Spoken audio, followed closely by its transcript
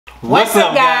What's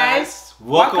up, guys?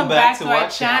 Welcome back to our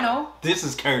channel. This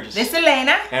is Curtis. This is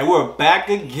Elena. And we're back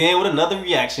again with another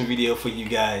reaction video for you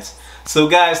guys. So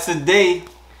guys, today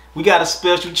we got a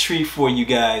special treat for you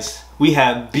guys. We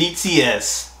have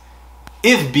BTS.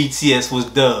 If BTS was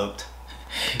dubbed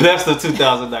Best of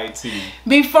 2019.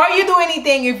 Before you do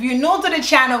anything, if you're new to the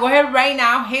channel, go ahead right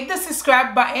now, hit the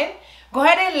subscribe button. Go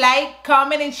ahead and like,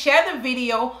 comment, and share the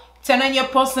video. Turn on your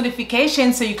post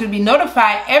notifications so you can be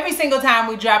notified every single time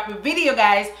we drop a video,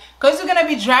 guys, because we're gonna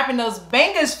be dropping those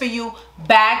bangers for you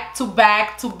back to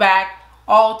back to back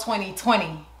all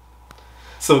 2020.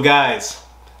 So guys,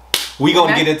 we're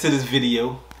gonna get into this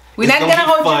video. We're not gonna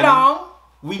hold you long.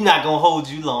 We're not gonna hold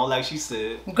you long, like she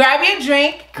said. Grab your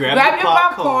drink, grab your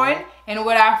popcorn, and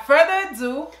without further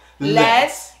ado,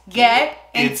 let's get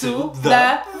into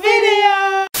the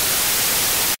video.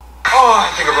 Oh,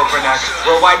 I think I broke my neck.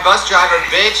 Worldwide bus driver,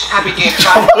 bitch. Happy game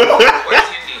time. Where's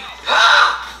Cindy?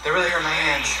 They really hurt my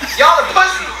hands. Y'all are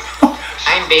pussy.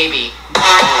 I'm baby.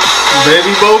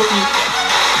 Baby Boki.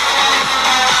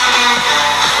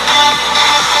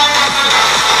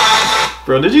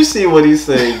 Bro, did you see what he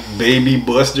said? Baby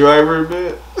bus driver,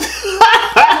 man.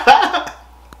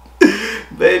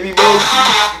 Baby Boki.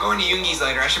 I'm going to Yoongi's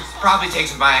later. I should probably take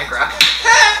some Viagra.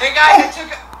 Hey guys,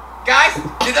 guys,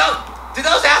 did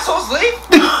those assholes leave?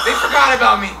 They forgot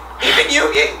about me. Even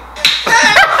Yoongi. Hey,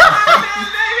 I'm Iron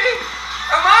Man, baby.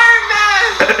 I'm Iron Man.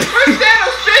 Where's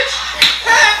Thanos, bitch?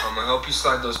 I'm gonna help you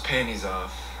slide those panties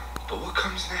off. But what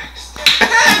comes next? I'm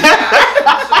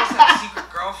supposed to have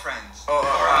secret girlfriends or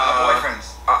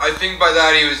boyfriends. I think by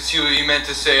that he meant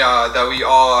to say that we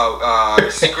all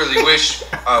secretly wish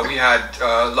we had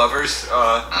lovers.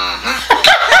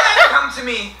 Come to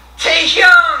me.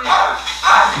 Taehyung!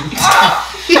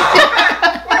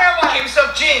 Where am I? Games of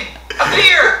Jin!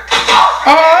 Appear!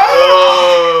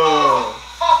 Oh!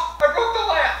 Oh, I broke the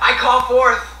lamp! I call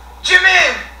forth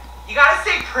Jimin! You gotta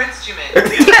say Prince Jimin.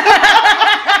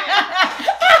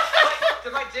 Did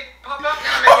my dick pop up?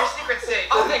 No, man, your secret's safe.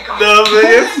 Oh, thank God. No,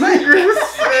 man, your secret's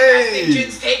safe. I think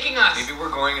Jin's taking us. Maybe we're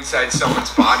going inside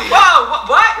someone's body. Whoa,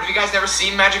 what? Have you guys never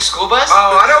seen Magic School Bus?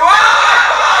 Oh, I don't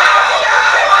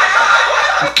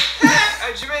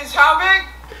Jimin's how big?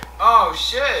 Oh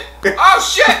shit! Oh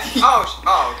shit!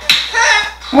 Oh, okay.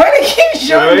 Why do you keep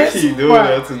showing this? Why keep doing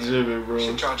that to Jimin, bro? We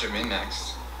should draw Jimin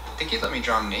next. I think he'd let me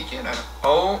draw him naked. I don't.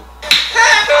 Oh.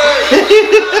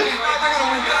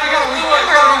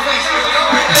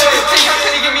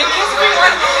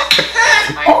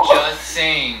 I'm just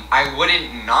saying, I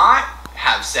wouldn't not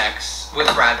have sex with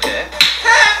Brad Pitt.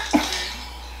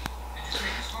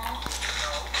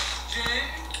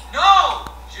 No!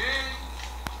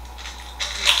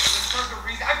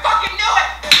 I fucking knew it!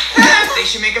 They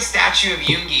should make a statue of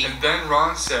Yoongi. And then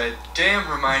Ron said, damn,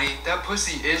 Hermione, that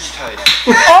pussy is tight.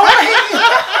 Oh my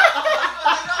God!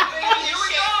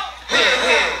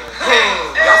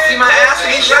 Y'all see my ass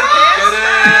in these red pants?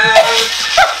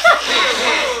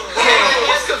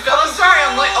 Fellas, sorry,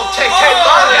 I'm late. Oh, take I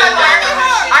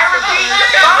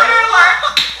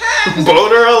repeat,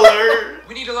 Boner alert!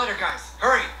 We need a letter, guys.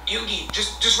 Hurry, Yoongi,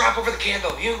 just wrap over the candle.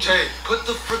 Yoongi, hey, put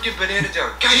the frickin' banana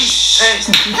down. Guys, hey.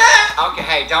 Okay,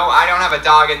 hey, I don't have a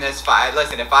dog in this fight.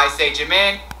 Listen, if I say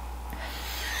Jimin.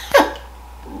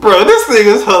 Bro, this thing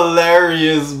is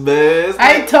hilarious, man. It's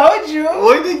I told you.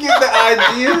 Where did you get the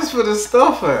ideas for the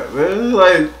stuff at, man?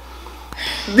 Like,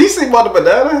 these thing about the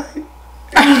banana?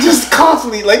 I was just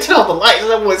constantly, like, turn off the lights.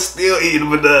 Everyone's still eating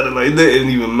the banana. Like, it didn't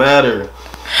even matter.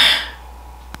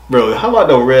 Bro, how about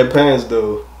those red pants,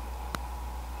 though?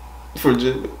 For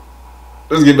Jimmy.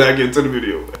 Let's get back into the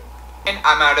video, man. And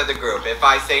I'm out of the group. If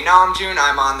I say Namjoon,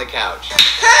 I'm on the couch.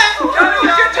 Come on,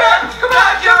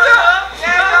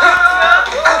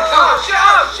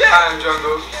 I'm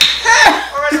Jungkook.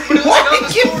 Why do you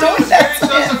keep doing that to him?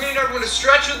 I need everyone to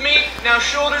stretch with me. Now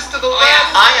shoulders to the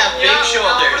left. I have big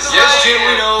shoulders. Yes, Jim,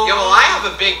 we know. Yo, well, I have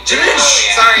a big dick.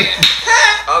 Sorry.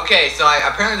 Okay, so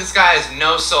apparently this guy has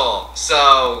no soul.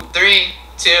 So 3,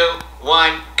 2,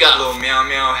 1, go. Little meow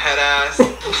meow head ass.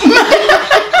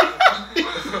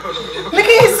 Look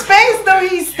at his face, though.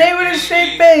 He stayed with a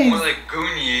straight face. More like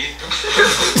Goonyi.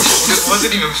 This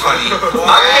wasn't even funny.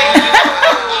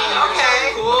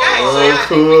 Okay. Cool. Oh,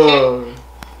 cool.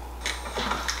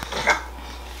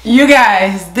 You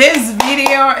guys, this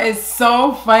video is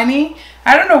so funny.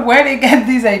 I don't know where they get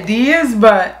these ideas,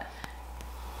 but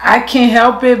I can't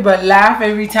help it but laugh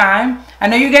every time. I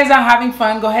know you guys are having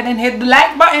fun. Go ahead and hit the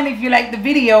like button if you like the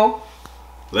video.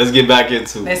 Let's get back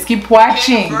into it. Let's keep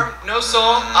watching. No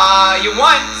soul. You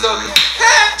won. So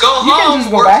go home. You can just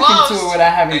go back into it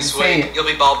without having to say it. You'll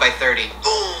be bald by 30.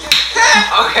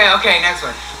 Okay, next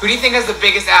one. Who do you think has the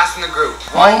biggest ass in the group?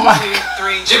 Oh my. 1, 2,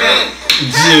 3, Jimin.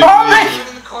 Oh my.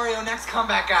 In the choreo, next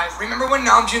comeback, guys. Remember when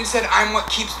Namjoon said, "I'm what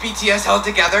keeps BTS held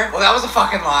together"? Well, that was a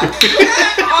fucking lie.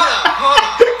 Hold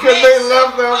up. Cause they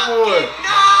love that boy.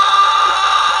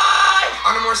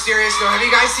 On a more serious note, have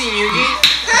you guys seen Yugi?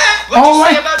 What'd you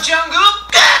say about Jungkook?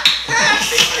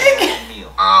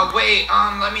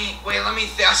 Let me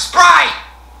Sprite!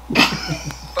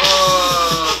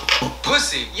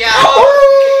 Pussy. Yeah.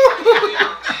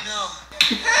 No.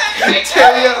 I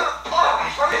tell ya.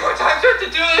 How many more times do I have to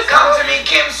do this? Come to me,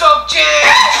 Kim Sok-jin!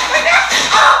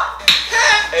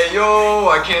 Hey yo,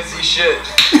 I can't see shit.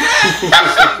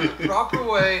 The proper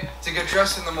way to get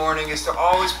dressed in the morning is to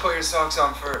always put your socks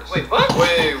on first. Wait, what?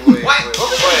 Wait.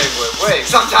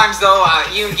 Sometimes though,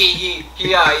 Yoongi, he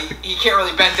can't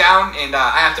really bend down, and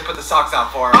I have to put the socks on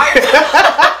for him. I'm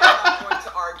going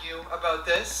to argue about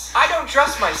this. I don't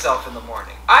dress myself in the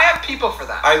morning. I have people for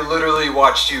that. I literally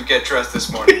watched you get dressed this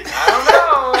morning. I don't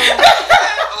know.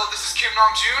 Hello, this is Kim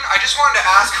Namjoon. I just wanted to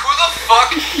ask, who the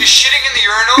fuck is shitting in the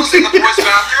urinals in the boys'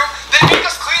 bathroom? They make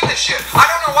us clean this shit. I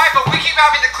don't know why, but we keep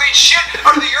having to clean shit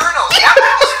out of the urinals. Why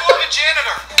don't the school have a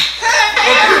janitor?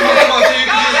 Come on, dude.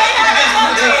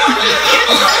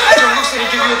 Jungkook said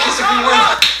he'd give you a kiss if we win.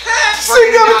 So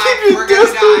you gotta keep your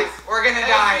distance. We're gonna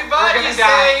die. Everybody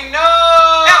say no.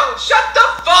 Now, shut the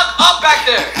fuck up back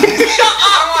there. Shut up. I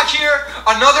don't want to hear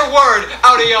another word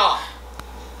out of y'all.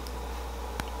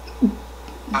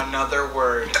 Another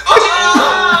word. Oh,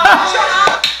 shut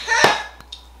up.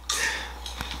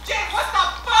 Jay, what the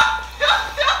fuck?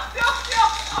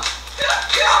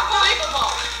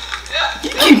 Unbelievable. You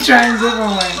keep trying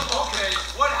different ways. Okay,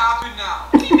 what happened now?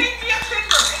 He made me a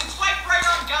finger and swiped right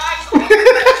on guys.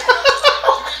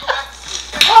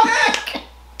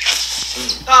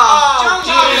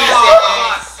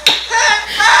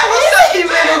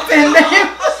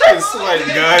 It's like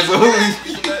guys only.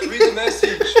 Read the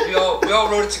message. We all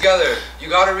wrote it together. You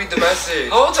gotta read the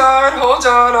message. Hold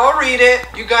on. I'll read it.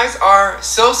 You guys are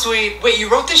so sweet. Wait, you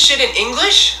wrote this shit in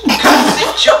English? What kind of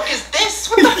sick joke is this?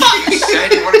 What the fuck? You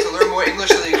said you wanted to learn more English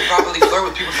so that you could properly flirt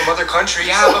with people from other countries.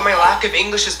 Yeah, but my lack of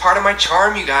English is part of my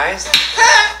charm, you guys.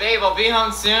 Babe, I'll be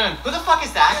home soon. Who the fuck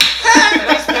is that?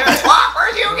 Nice parents.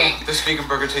 Where's Yugi? This vegan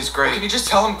burger tastes great. Can you just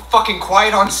tell him fucking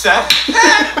quiet on set?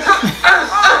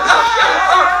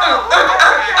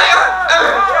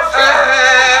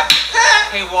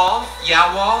 Hey Wall,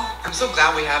 Wall, I'm so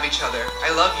glad we have each other.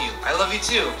 I love you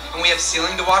too. And we have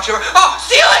ceiling to watch over. Oh,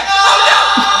 ceiling! Oh no!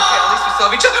 Okay, at least we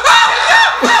still have each other. Oh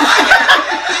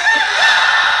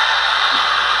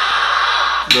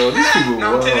no! No, these people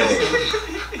No, wild. For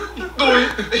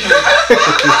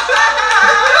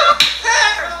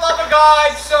the love of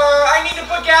God, sir, I need to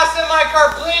put gas in my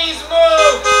car. Please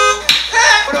move.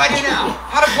 What do I do now?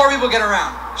 How do poor people get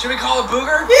around? Should we call a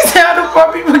booger? He said how do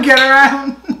poor people get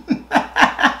around.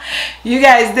 You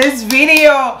guys, this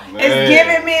video is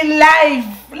giving me life.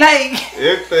 Like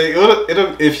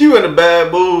if you in a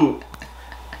bad mood,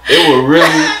 it will really.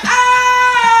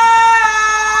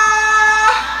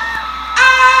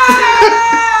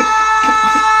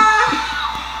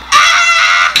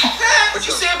 What'd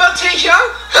you say about Taehyung?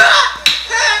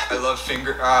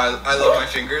 I love my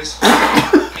fingers. Me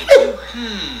too.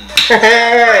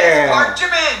 Park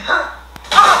Jimin.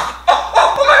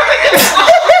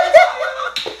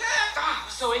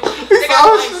 So itchy. What's up,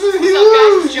 guys?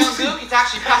 It's Jungkook. It's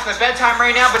actually past my bedtime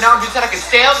right now, but now I'm just said I can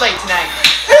stay up late tonight.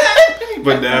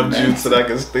 But now I'm June said I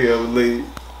can stay up late.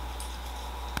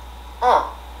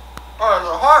 Oh,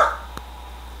 the heart.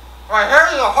 My hair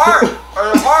is a heart.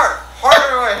 There's a heart.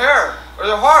 Heart in my hair. There's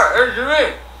a heart. There's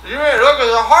Jimin. Look,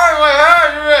 there's a heart in my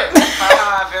hair, Jimin.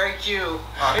 Very cute. Oh,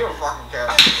 he don't fucking care.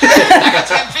 I got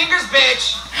 10 fingers,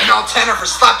 bitch. And all 10 are for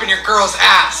slapping your girl's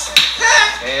ass.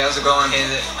 Hey, how's it going?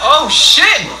 Oh, shit.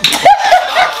 I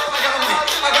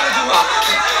gotta do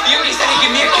Yugi said he'd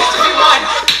give me a kiss if he won.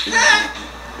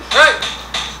 Hey,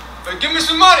 give me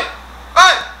some money.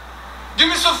 Hey,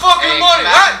 give me some fucking money.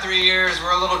 Back in 3 years,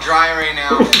 we're a little dry right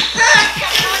now.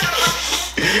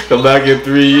 Come back in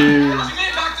 3 years.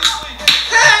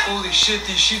 Holy shit,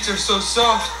 these sheets are so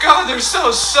soft. God, they're so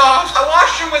soft. I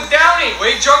washed them with Downy.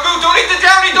 Wait, Jungkook, don't eat the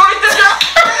Downy.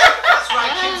 That's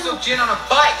right, Kim Sok-jin on a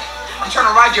bike. I'm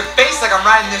trying to ride your face like I'm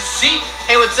riding this seat.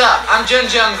 Hey, what's up? I'm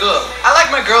Jungkook. I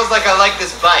like my girls like I like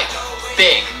this bike.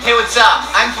 Big. Hey, what's up?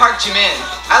 I'm Park Jimin.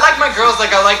 I like my girls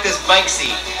like I like this bike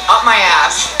seat. Up my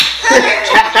ass.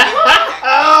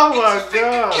 Oh my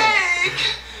god.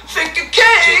 Think a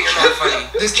cake! Jake, you're not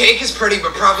funny. This cake is pretty,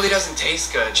 but probably doesn't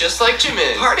taste good. Just like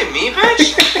Jimin. Pardon me,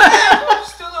 bitch?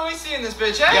 Still always see see in this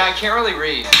bitch, eh? Yeah, I can't really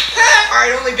read.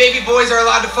 Alright, only baby boys are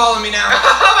allowed to follow me now.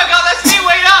 Oh my god, that's me,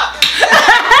 wait up!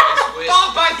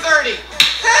 Followed by 30.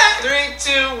 3,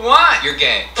 2, 1. You're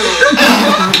gay. Hey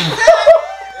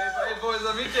boys,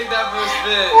 let me take that for a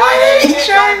spin. Why are you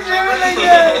trying to do it like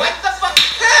that? What the fuck?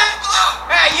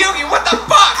 Hey, Yugi, what the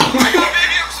fuck? Oh my god,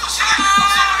 baby, I'm so sorry.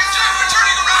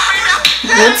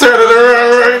 We're turning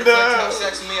around right now. Have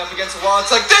sex with me up against the wall.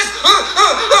 It's like this.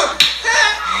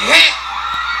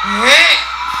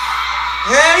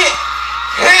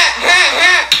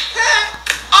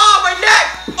 Oh, my neck!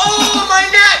 Oh, my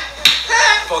neck!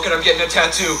 Fuck it, I'm getting a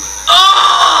tattoo.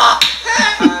 Oh!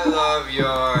 I love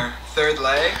your third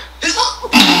leg. Oh,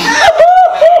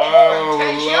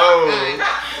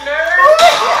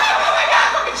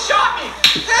 Fucking shot me!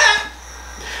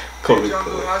 Coke.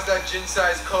 Jungkook, how's that gin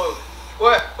size Coke?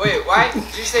 What? Wait, why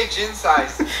did you say gin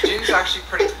size? Gin's actually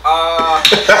pretty.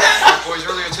 Boys,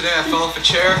 earlier today I fell off a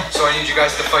chair, so I need you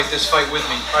guys to fight this fight with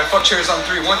me. Alright, fuck chairs on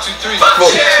 3. 1, 2, 3. Fuck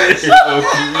chairs!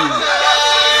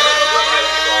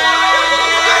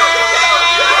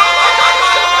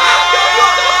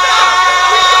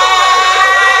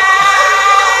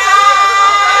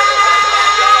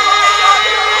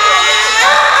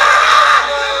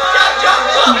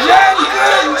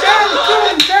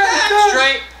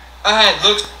 Straight ahead,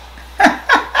 look.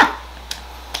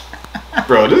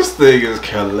 Bro, this thing is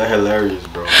hilarious,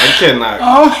 bro. I cannot.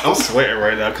 I'm sweating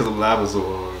right now because I'm laughing so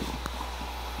hard.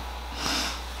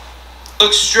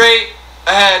 Look straight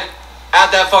ahead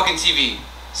at that fucking TV.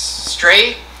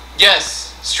 Straight?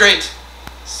 Yes. Straight.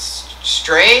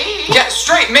 Straight? Yeah,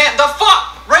 straight, man. The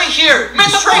fuck? Right here. Man,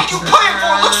 the fuck you playing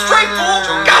for? Look straight, fool.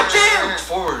 Goddamn.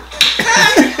 Forward.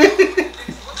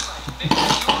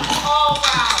 Oh,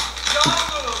 wow.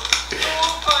 Jungkook. So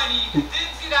funny.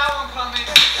 Didn't see that one coming.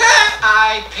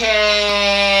 I pick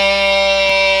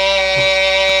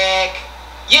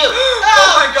you. Oh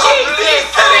my god.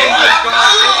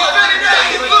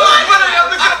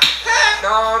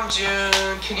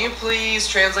 Namjoon, can you please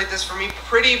translate this for me?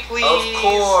 Pretty please. Of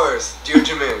course. Dear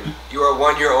Jimin, you are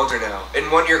 1 year older now.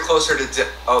 And 1 year closer to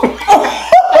I'm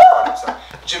sorry.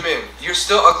 Jimin, you're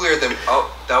still uglier than.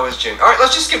 Oh, that was Jin. Alright,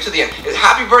 let's just skip to the end.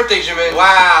 Happy birthday, Jimin.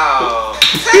 Wow.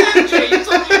 Jay, you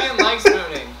told me you didn't like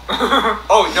spooning.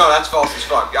 Oh, no, that's false as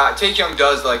fuck. Taekyung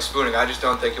does like spooning. I just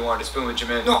don't think he wanted to spoon with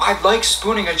Jimin. No, I like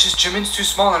spooning. It's just Jimin's too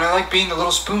small and I like being the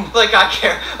little spoon. Like, I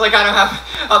care. Like, I don't have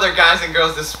other guys and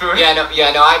girls to spoon. Yeah, no,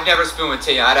 I'd never spoon with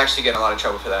Taehyung. I'd actually get in a lot of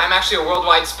trouble for that. I'm actually a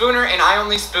worldwide spooner and I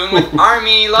only spoon with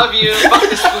Army. Love you. Fuck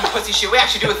this spoon pussy shit. We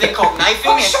actually do a thing called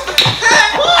knifing. And...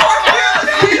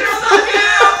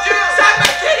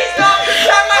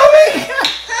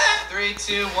 Three,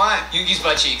 2, 1. Yoongi's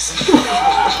butt cheeks.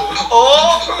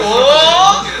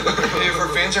 If our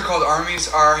fans are called armies,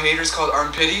 our haters called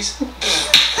armpitties.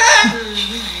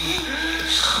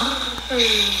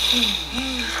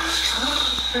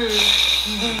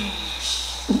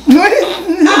 What is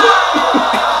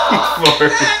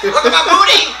Look at my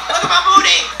booty! Look at my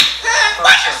booty!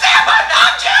 What'd you say about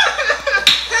Namjoon?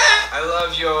 I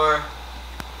love your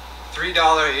 $3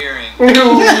 earring.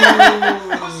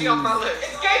 Pussy off my lips.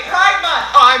 It's gay pride month!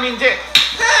 Oh, I mean dick.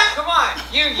 Come on,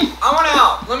 Yoongi, I want to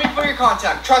help. Let me put your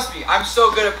contact. Trust me, I'm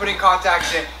so good at putting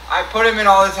contacts in. I put them in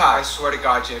all the time. I swear to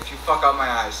God, Jay, if you fuck up my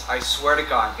eyes, I swear to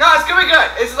God. No, it's gonna be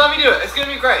good. Let me do it. It's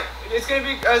gonna be great. It's gonna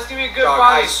be a good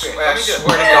body experience. Let me do it. I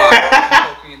swear to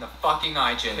God. Poke me in the fucking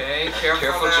eye, Jay. Okay,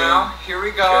 careful now. Here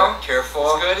we go.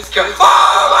 Careful. It's good. It's good.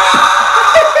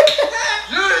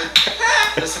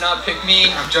 Listen up, pick me.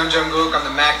 I'm Jungkook. I'm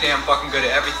the Mac Day. I'm fucking good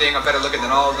at everything. I'm better looking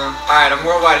than all of them. Alright, I'm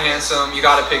worldwide handsome. You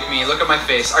gotta pick me. Look at my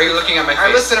face. Are you looking at my face?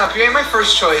 Alright, listen up. You ain't my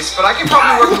first choice, but I can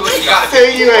probably work with you. You gotta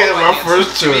pick me. You ain't my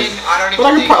first choice. But I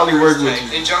can probably work with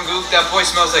you. In Jungkook, that boy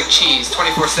smells like cheese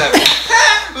 24/7.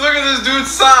 Look at this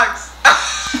dude's socks.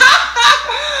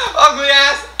 Ugly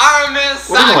ass Iron Man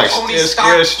sock. Like Tony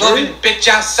Stark loving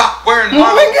bitch ass sock wearing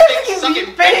Marvel dick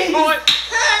sucking baby boy.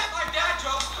 My dad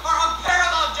jokes are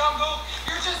unparalleled, Jungkook.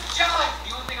 You're just jealous.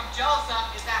 The only thing I'm jealous of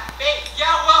is that fake.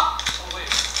 Yeah, well. Oh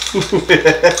wait.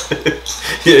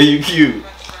 Yeah, you cute.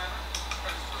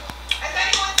 Has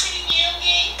anyone seen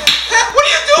Yoongi? What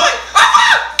are you doing?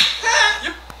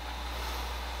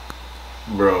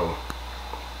 Bro.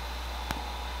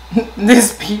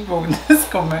 These people, this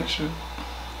commercial.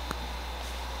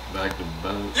 Back to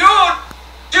back.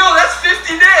 Yo, that's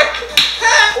 50 Nick.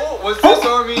 Oh, what's this,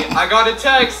 Army? I got a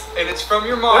text, and it's from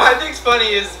your mom. What I think's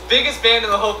funny is biggest band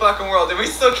in the whole fucking world, and we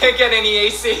still can't get any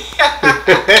AC. There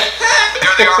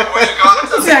they are, boys and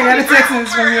girls. Yeah, I got a text, and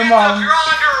it's from your mom. You're all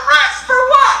under arrest. For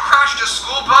what? Crashed a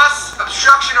school bus,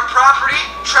 obstruction of property,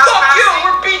 trespassing. Fuck you,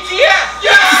 we're BTS.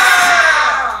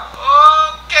 Yeah!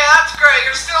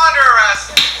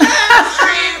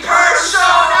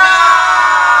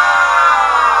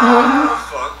 Oh,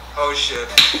 fuck. Oh, shit.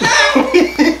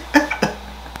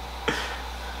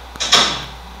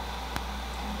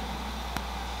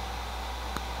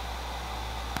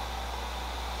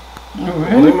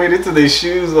 Well, they made it to their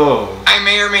shoes off. I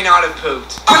may or may not have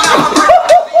pooped.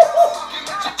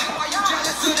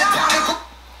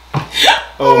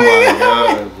 Oh my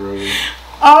god, bro.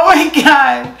 Oh my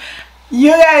god.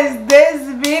 You guys, this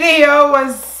video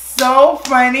was so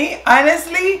funny.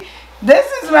 Honestly, this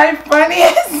is my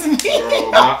funniest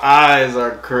video. Bro, my eyes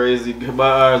are crazy. My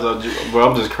eyes are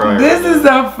bro, I'm just crying. This is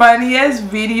the funniest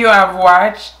video I've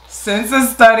watched since I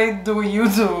started doing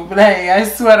YouTube. Like, I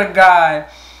swear to God.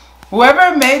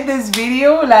 Whoever made this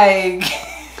video, like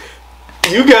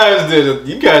you guys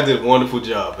did a wonderful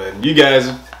job, man. You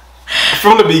guys,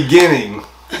 from the beginning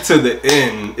to the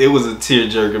end, it was a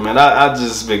tearjerker, man. I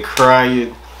just been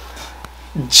crying,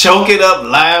 choking up,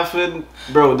 laughing,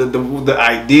 bro. The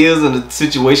ideas and the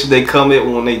situation they come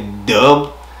in when they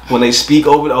dub, when they speak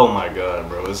over it. Oh my god,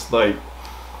 bro. It's like,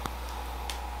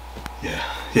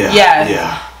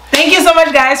 yeah. Thank you so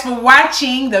much, guys, for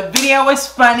watching. The video was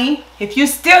funny. If you're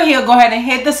still here, go ahead and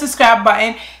hit the subscribe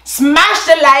button. Smash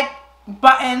the like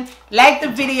button. Like the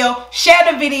video.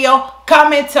 Share the video.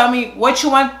 Comment. Tell me what you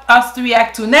want us to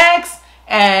react to next.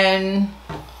 And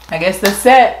I guess that's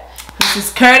it. This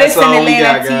is Curtis and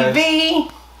Elena TV.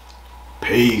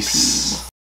 Peace.